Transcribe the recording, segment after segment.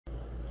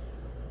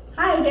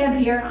Hi, Deb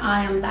here.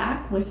 I am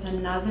back with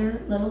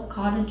another little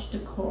cottage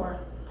decor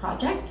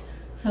project.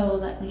 So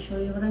let me show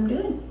you what I'm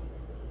doing.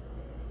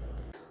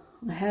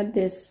 I had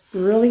this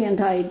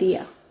brilliant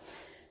idea.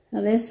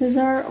 Now this is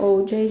our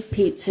OJ's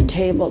pizza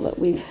table that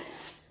we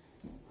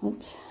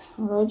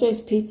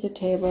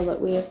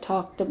have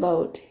talked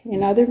about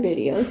in other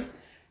videos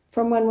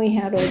from when we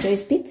had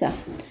OJ's Pizza.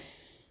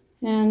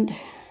 And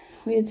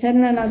we had said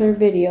in another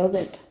video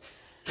that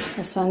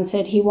our son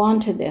said he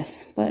wanted this,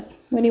 but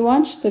when he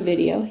watched the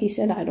video, he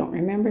said, I don't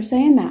remember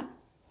saying that.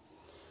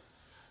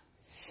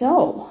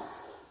 So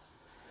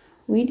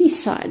we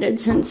decided,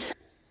 since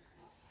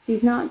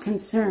he's not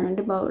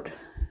concerned about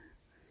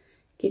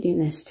getting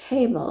this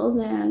table,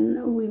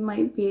 then we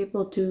might be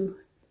able to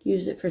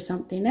use it for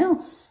something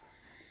else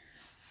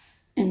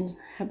and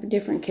have a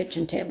different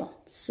kitchen table.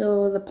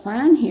 So the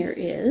plan here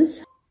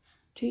is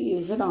to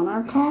use it on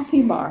our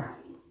coffee bar.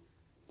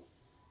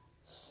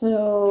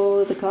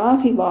 So the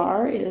coffee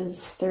bar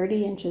is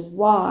 30 inches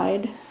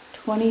wide,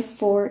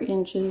 24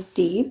 inches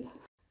deep.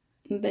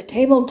 The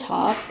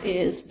tabletop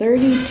is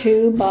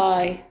 32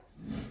 by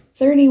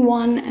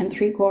 31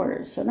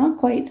 3/4, so not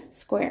quite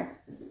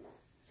square.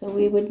 So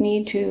we would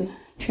need to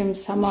trim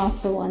some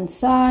off the one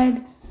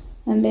side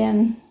and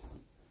then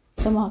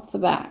some off the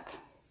back.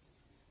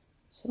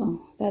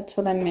 So that's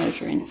what I'm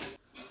measuring.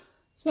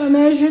 So I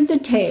measured the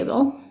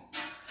table.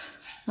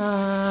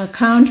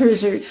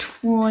 Counters are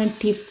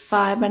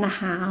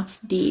 25.5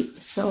 deep,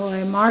 so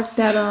I marked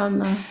that on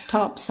the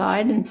top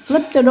side and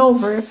flipped it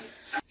over.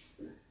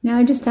 Now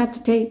I just have to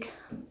take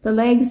the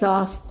legs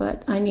off,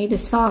 but I need a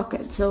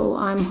socket, so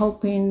I'm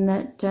hoping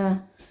that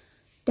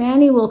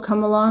Danny will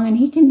come along and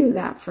he can do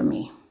that for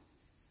me.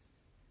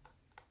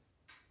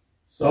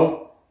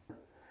 So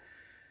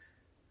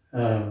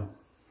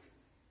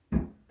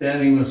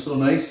Danny was so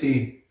nice,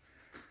 he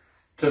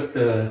took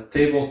the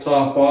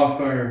tabletop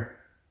off our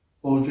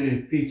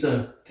OJ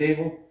pizza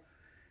table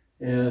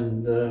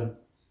and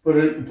put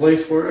it in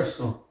place for us,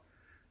 so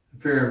I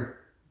figure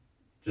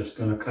just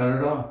gonna cut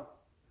it off.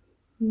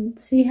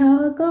 Let's see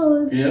how it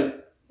goes.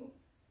 Yep.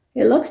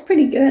 It looks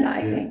pretty good,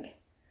 I think.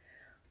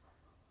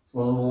 It's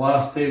one of the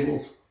last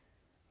tables.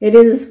 It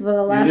is for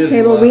the last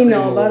table we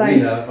know about.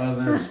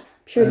 I'm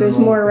sure there's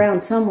more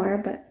around somewhere,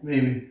 but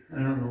maybe. I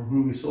don't know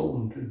who we sold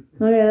them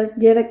to. Okay, let's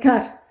get it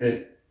cut.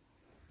 Okay.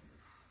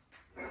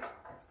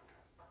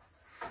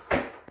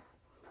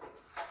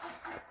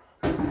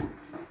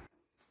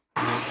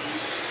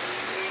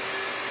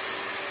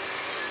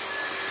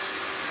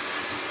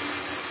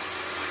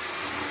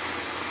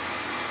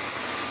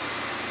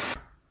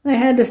 I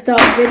had to stop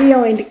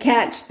videoing to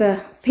catch the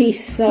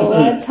piece, so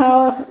let's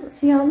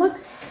see how it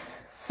looks.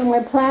 So my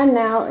plan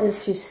now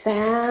is to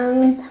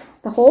sand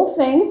the whole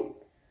thing,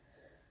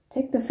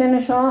 take the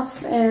finish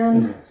off,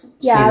 and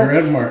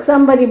yeah,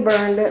 somebody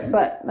burned it,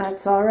 but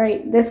that's all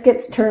right. This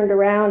gets turned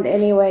around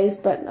anyways,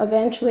 but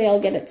eventually I'll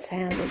get it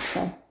sanded.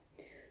 So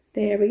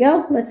there we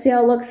go. Let's see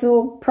how it looks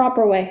the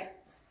proper way.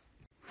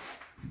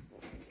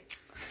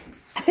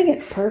 I think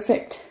it's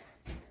perfect.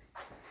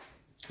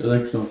 I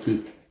think so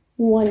too.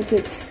 Once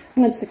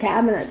the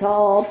cabinet's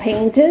all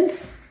painted,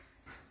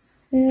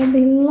 it'll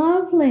be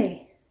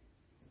lovely.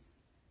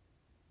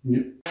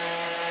 Yep.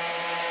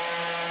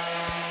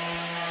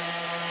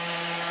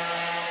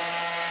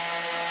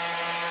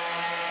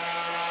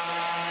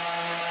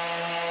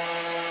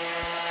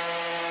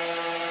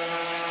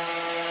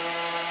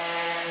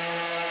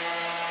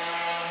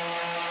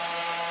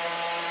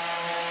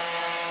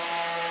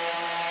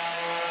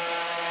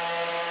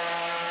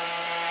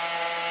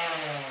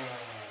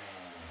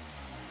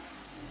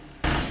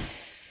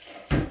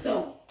 So,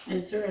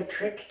 is there a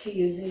trick to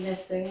using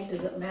this thing?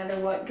 Does it matter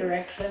what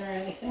direction or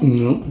anything?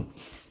 No,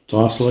 it's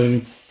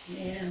oscillating.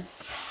 Yeah,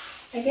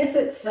 I guess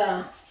it's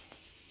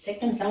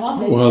taking some off.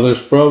 Well,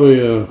 there's probably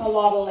a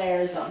lot of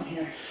layers on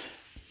here.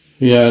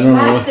 Yeah, I don't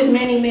know. Lasted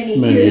many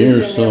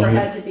years and never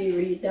had to be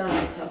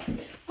redone. So,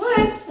 all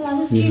right, well,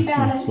 let's keep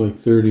at it. It's like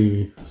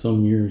 30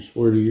 some years,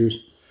 40 years.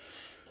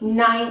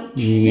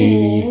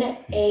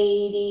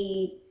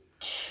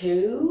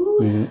 1982.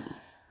 Yeah.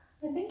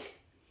 I think.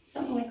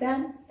 Something like that.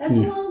 That's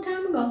a long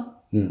time ago.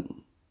 Yeah.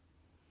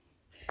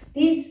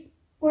 These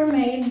were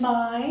made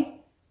by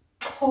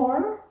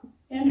Decor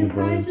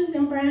Enterprises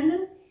in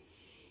Brandon.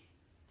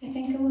 I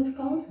think it was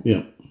called.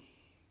 Yeah.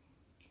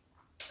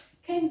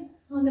 Okay,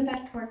 I'll get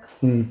back to work.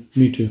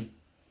 Me too.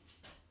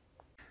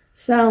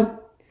 So,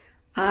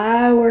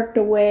 I worked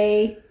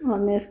away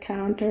on this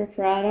counter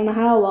for I don't know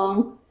how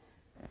long.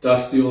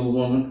 Dusty old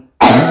woman.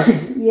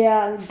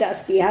 Yeah,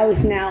 dusty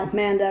house now.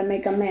 Man, did I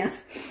make a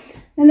mess.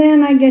 And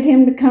then I get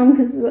him to come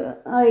because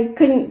I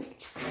couldn't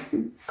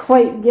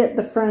quite get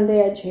the front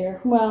edge here.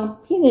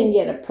 Well, he didn't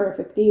get it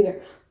perfect either.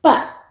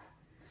 But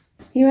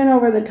he went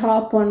over the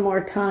top one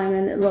more time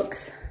and it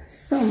looks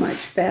so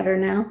much better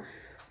now.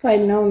 If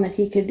I'd known that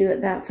he could do it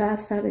that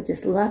fast, I'd have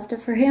just left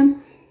it for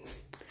him.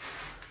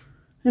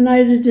 And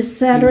I'd have just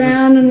sat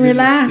around and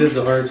relaxed.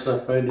 Did the hard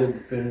stuff, I did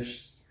the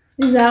finish.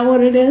 Is that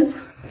what it is?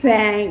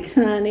 Thanks,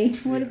 honey.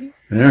 What have you...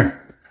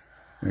 There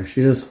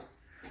she is.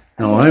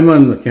 No, I'm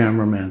on the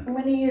cameraman. I'm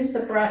going to use the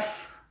brush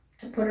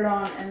to put it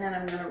on, and then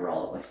I'm going to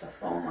roll it with the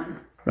foam one.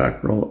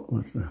 Back roll it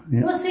with the,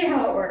 yeah. We'll see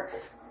how it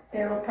works.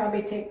 It'll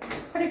probably take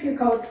quite a few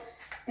coats.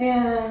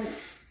 And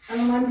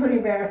I'm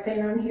putting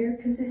Varathane on here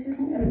because this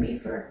isn't going to be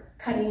for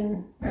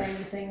cutting or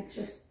anything. It's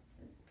just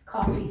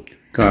coffee.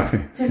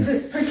 Coffee. Just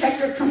to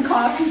protect it from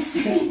coffee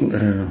stains.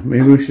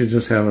 Maybe we should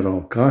just have it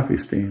all coffee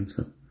stains.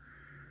 So.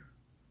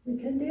 We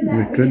could do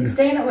that. We could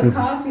stain it with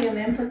coffee and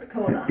then put the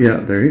coat on. Yeah,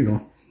 there you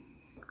go.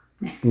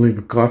 Leave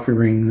a coffee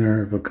ring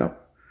there of a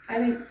cup. I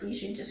think you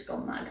should just go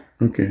mud.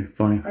 Okay,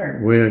 fine. Or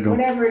way to go.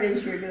 Whatever it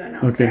is you're doing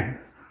out okay. there.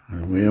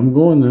 Away I'm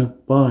going then.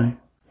 Bye.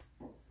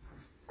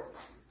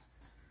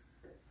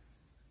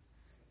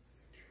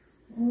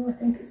 Oh, I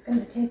think it's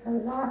going to take a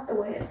lot the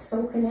way it's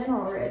soaking in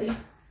already.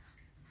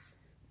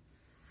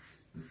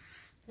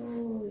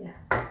 Oh,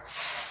 yeah.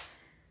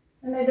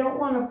 And I don't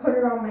want to put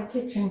it on my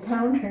kitchen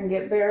counter and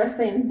get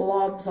Varathane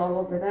blobs all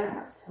over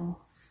that. So.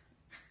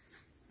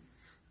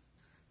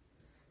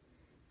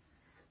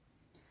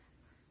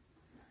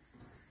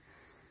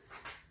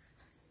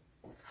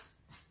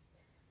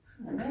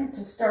 I meant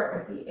to start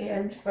with the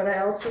edge, but I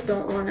also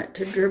don't want it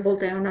to dribble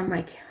down on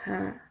my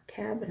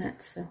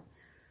cabinet, so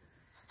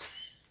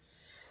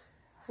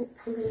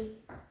hopefully.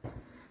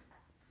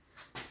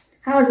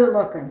 How's it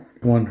looking?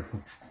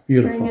 Wonderful.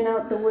 Beautiful. Bringing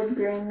out the wood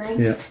grain nice.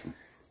 Yeah.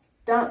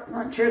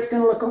 Not sure it's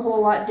going to look a whole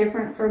lot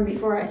different from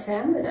before I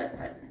sanded it,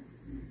 but.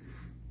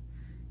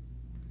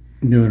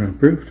 New and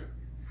improved.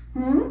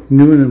 Hmm?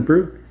 New and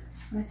improved.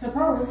 I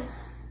suppose.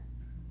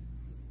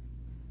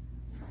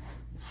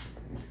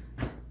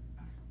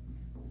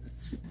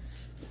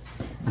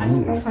 I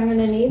don't know if I'm going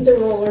to need the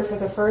roller for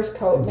the first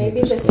coat.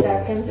 Maybe the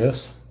second.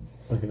 Yes.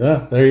 Look at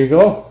that. There you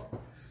go.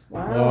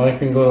 Wow. Now I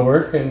can go to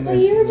work and... Well,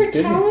 you were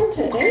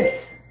talented, eh?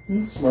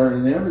 You're smarter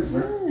than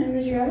everywhere. Oh, there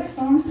was your other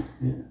phone.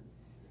 Yeah.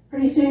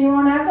 Pretty soon you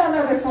won't have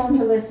that other phone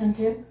to listen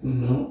to.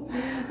 No.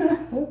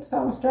 Oops, I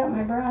almost dropped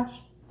my brush.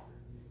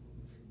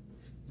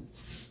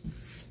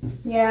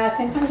 Yeah, I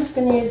think I'm just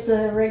going to use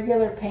the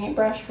regular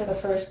paintbrush for the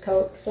first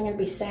coat because I'm going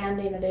to be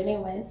sanding it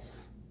anyways.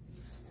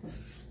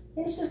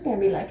 It's just going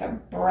to be like a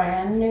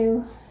brand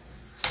new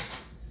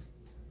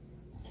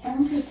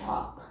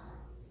countertop.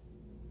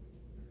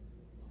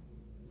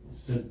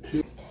 Said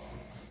two.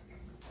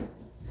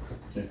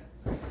 Okay.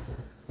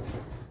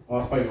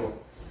 Off I go.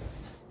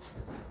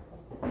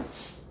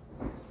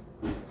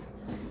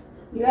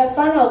 You have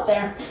fun out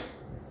there.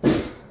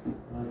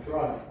 I'll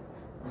try.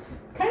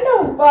 Kind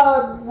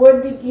of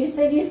wood. You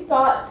said you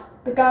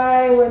thought the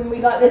guy when we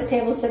got this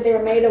table said they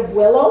were made of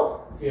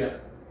willow. Yeah.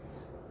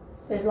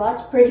 There's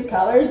lots of pretty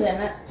colors in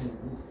it.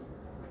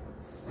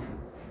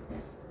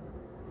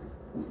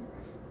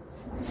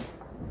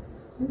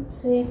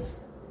 Oopsie.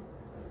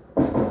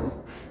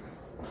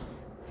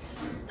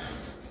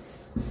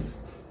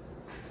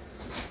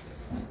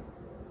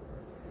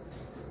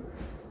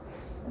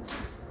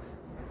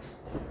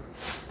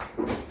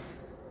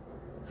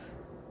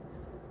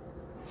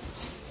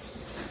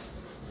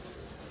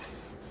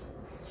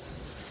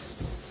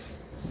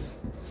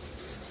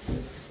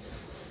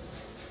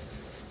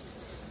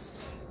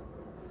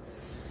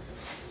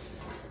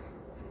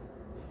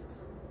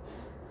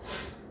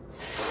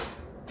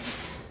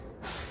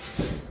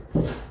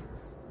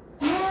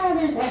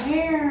 There's a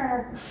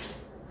hair.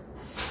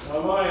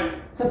 Not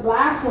mine. It's a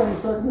black one,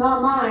 so it's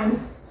not mine.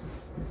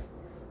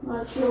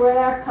 Not sure where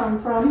that come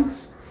from.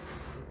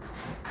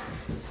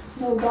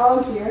 No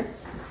dog here.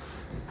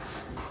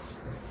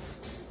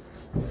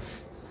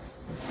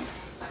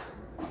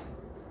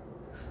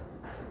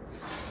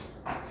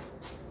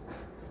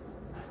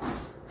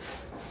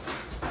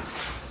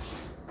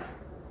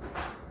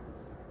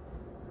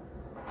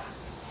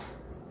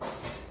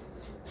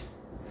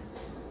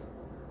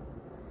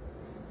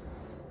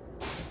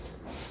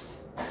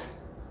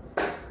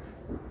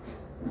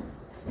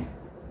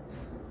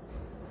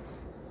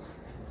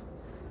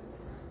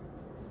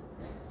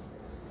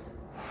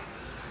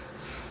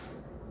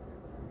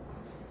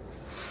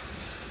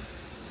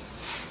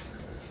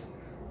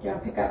 Do you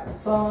want to pick up the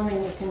phone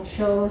and you can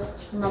show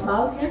from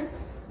above here?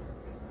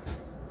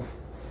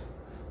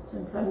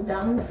 Since I'm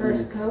done the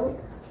first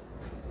coat.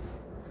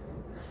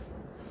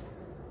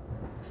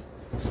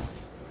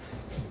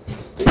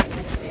 Just do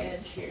my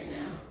edge here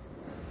now.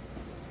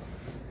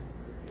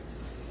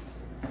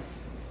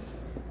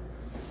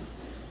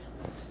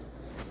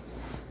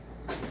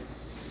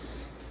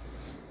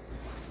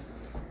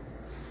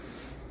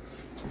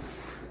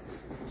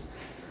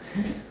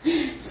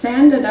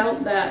 Sanded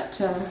out that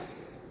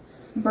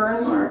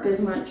burn mark as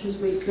much as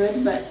we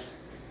could, but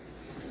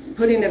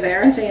putting the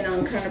Varathane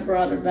on kind of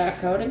brought it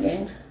back out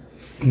again.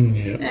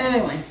 Yeah.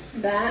 Anyway,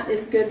 that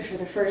is good for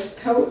the first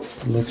coat.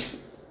 Looks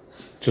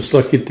just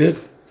like it did,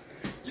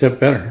 except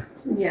better.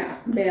 Yeah,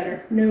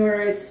 better.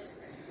 Newer, it's,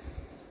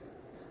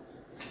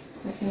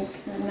 I think,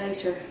 a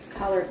nicer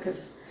color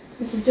because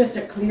this is just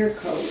a clear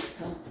coat.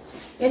 So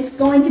it's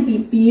going to be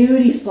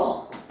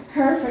beautiful.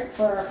 Perfect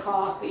for our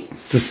coffee.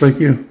 Just like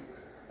you.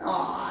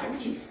 Aw,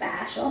 aren't you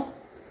special?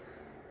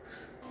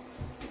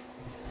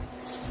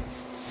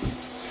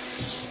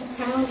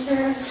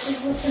 counter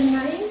is looking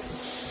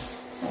nice.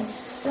 I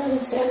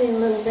started sanding a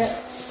little bit.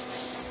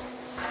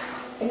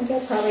 I think I'll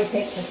probably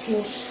take a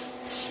few,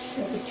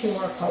 maybe 2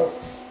 more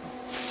coats.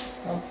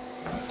 So,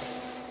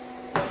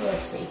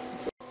 let's see.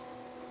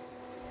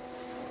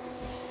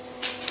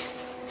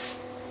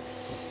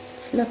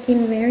 It's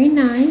looking very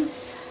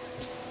nice.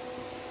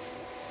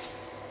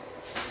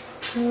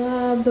 I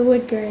love the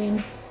wood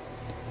grain.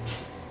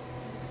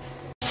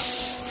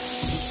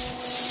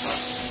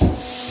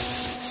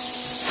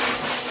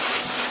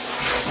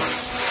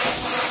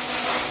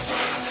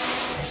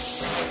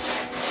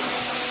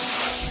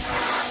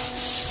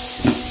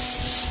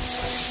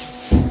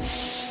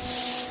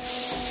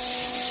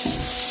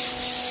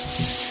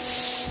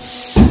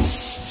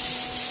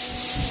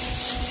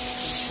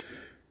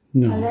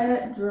 No. I let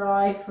it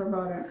dry for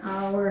about an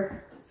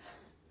hour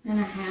and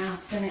a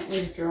half and it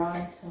was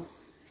dry, so it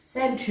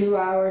said 2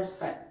 hours,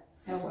 but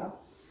oh well.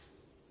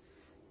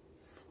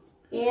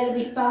 Yeah, it'll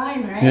be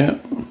fine, right? Yeah.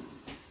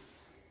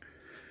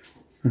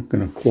 I'm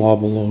gonna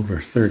quabble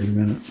over 30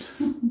 minutes.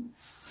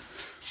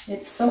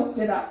 It soaked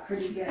it up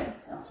pretty good.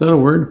 So. Is that a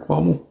word?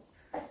 Quabble?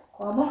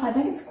 Quabble? I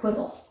think it's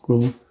quibble.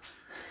 Quibble.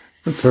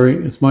 That's alright,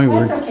 it's my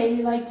word. That's okay,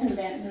 you like to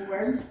invent new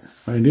words.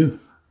 I do.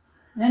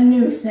 And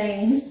new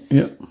sayings.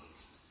 Yep.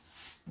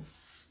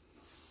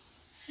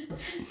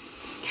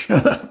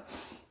 Shut up.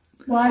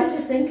 Well, I was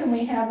just thinking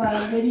we have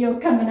a video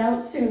coming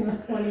out soon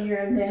with one of your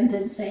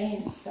invented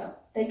sayings, so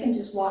they can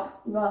just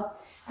walk. Well,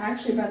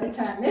 actually, by the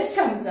time this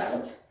comes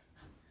out,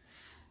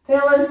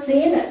 they'll have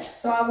seen it,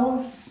 so I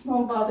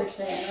won't bother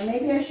saying it. Or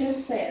maybe I should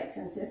say it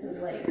since this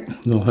is later.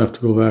 They'll have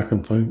to go back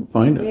and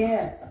find it.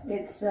 Yes,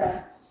 it's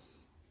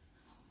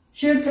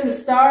shoot for the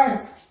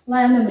stars,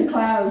 land in the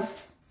clouds.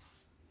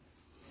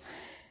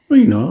 Well,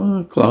 you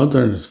know, the clouds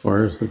aren't as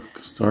far as the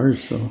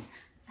stars, so.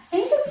 I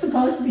think it's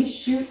supposed to be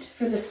shoot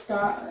for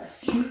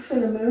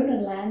the moon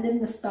and land in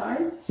the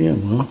stars. Yeah,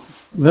 well,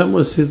 that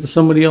was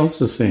somebody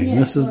else's saying. Yeah,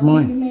 This is well,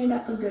 mine. You made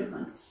up a good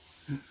one.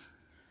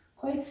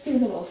 Quite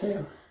suitable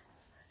too.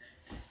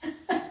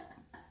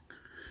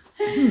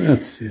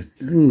 That's it.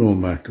 I'm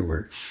going back to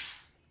work.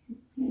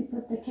 You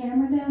put the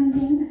camera down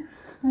again?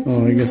 Like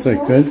Oh, I guess I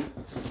could.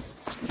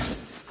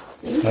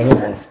 See? I don't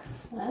know.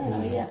 I don't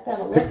know. You have to have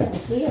a look and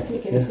see if you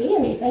can see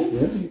anything.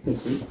 Yeah, you can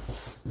see.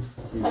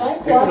 I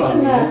like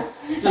watching that.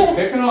 Just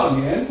picking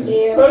on you.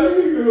 Yeah. How are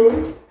you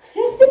doing?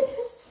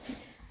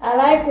 I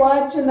like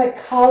watching the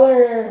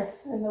color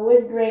and the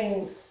wood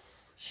grain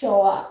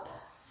show up.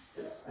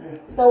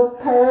 So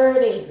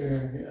pretty.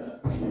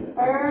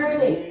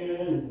 Pretty.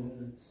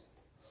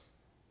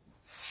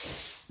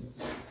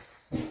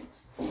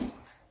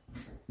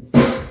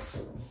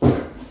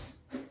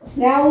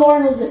 Now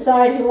Lauren will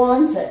decide who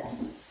wants it.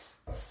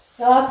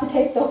 They'll have to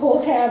take the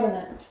whole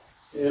cabinet.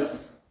 Yeah.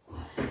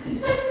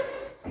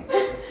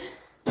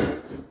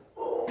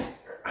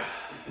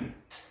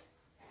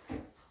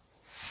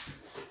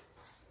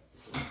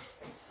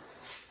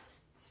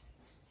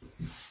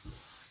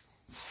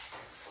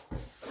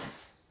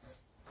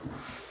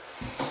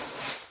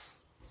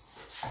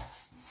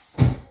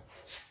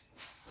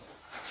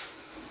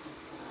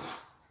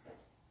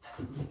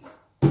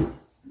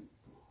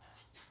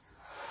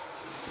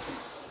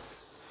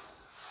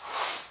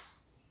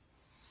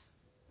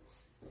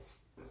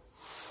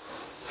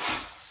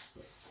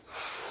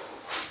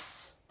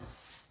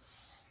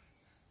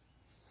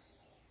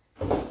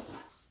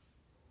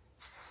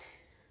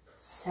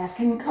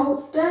 Second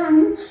coat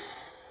done.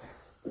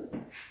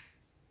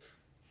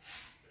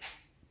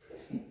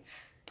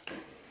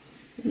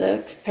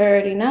 Looks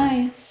pretty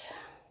nice.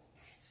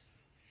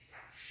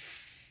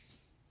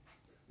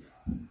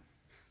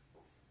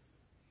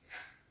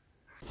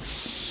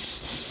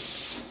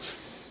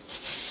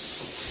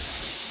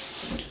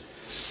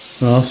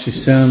 Well, she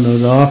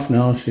sanded it off.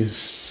 Now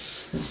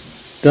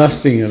she's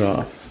dusting it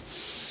off.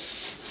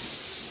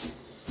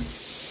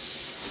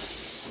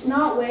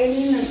 Not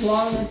waiting as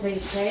long as they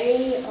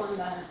say on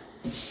the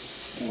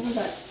thing,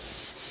 but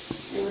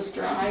it was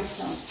dry,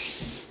 so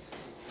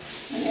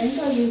I think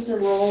I'll use the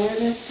roller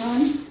this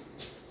time.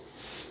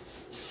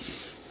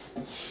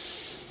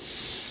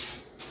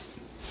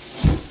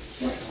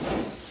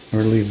 Whoops.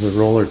 Or leave the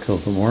roller till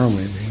tomorrow,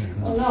 maybe.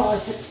 Well, no,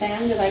 if it's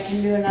sanded, I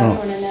can do another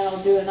one, and then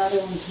I'll do another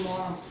one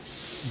tomorrow.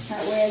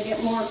 That way I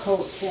get more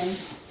coats in.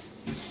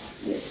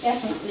 It's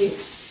definitely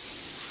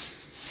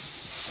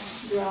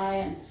dry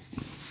and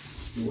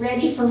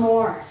ready for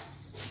more.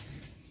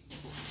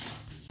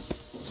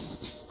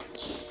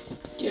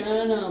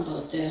 Don't know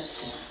about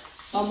this.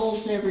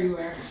 Bubbles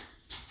everywhere.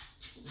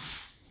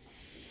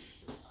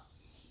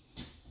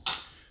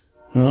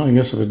 Well, I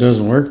guess if it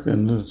doesn't work,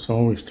 then it's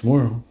always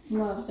tomorrow.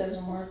 Well, if it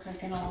doesn't work, I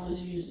can always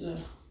use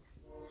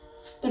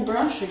the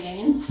brush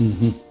again.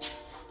 Mm-hmm.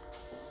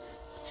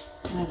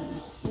 I don't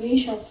know. We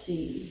shall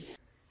see.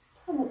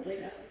 Probably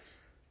does.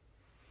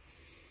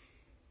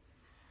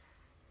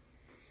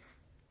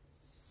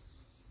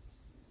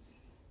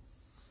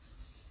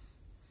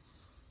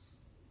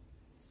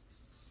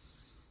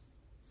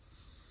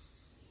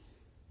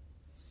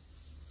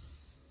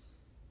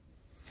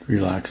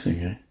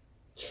 Relaxing, eh?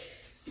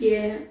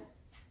 Yeah.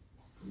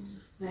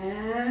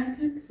 Back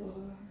and forth.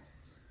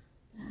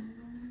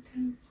 Back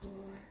and forth.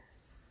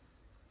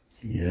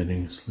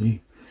 Getting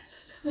sleepy.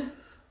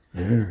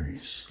 Very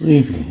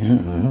sleepy.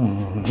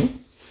 Huh?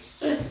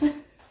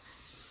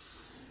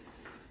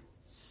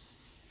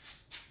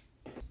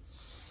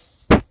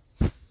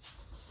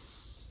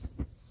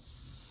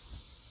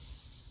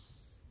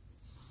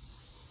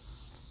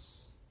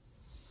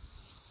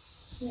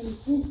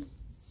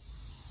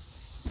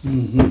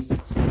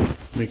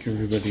 Make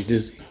everybody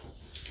dizzy.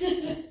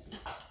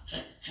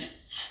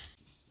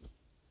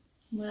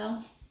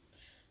 Well,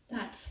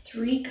 that's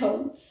 3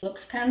 coats.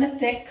 Looks kind of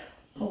thick.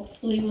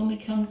 Hopefully when we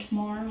come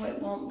tomorrow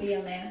it won't be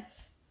a mess.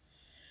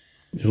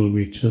 It'll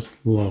be just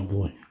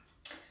lovely.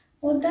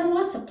 Well, I've done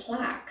lots of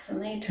plaques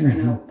and they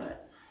turn out,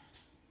 but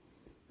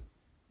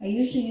I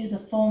usually use a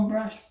foam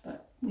brush,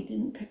 but we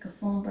didn't pick a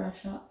foam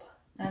brush up.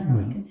 I don't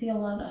know, I can see a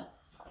lot of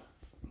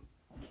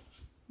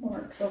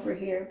marks over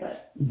here,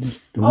 but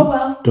oh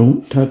well.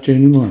 Don't touch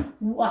anymore.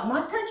 Well, I'm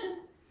not touching.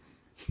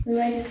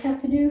 I just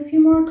have to do a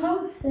few more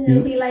coats and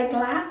it'll be like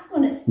glass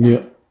when it's done.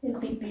 Yep. It'll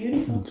be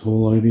beautiful. That's the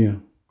whole idea.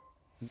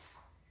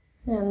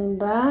 And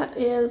that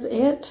is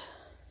it.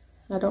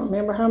 I don't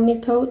remember how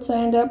many coats I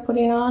ended up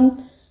putting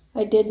on.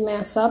 I did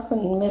mess up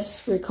and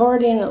miss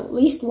recording at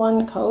least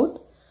 1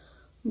 coat,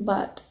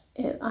 but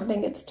I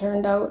think it's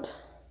turned out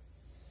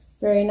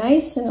very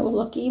nice, and it will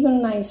look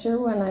even nicer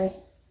when I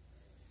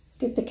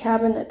get the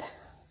cabinet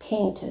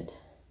painted.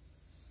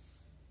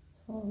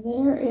 So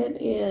there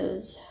it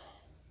is.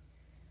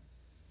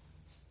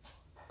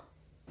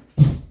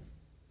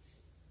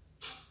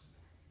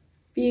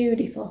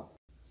 Beautiful.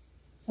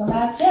 So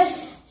that's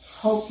it.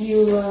 Hope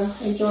you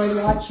enjoyed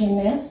watching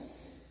this.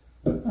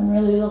 I'm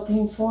really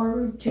looking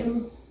forward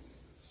to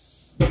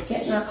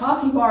getting our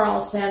coffee bar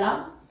all set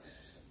up.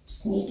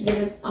 Just need to get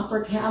an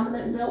upper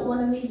cabinet built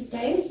one of these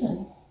days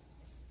and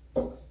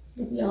we'll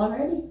be all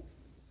ready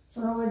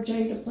for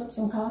OJ to put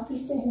some coffee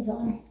stains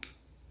on.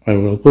 I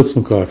will put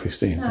some coffee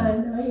stains on. I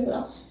know you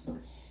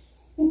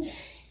will.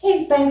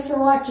 Okay, thanks for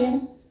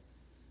watching.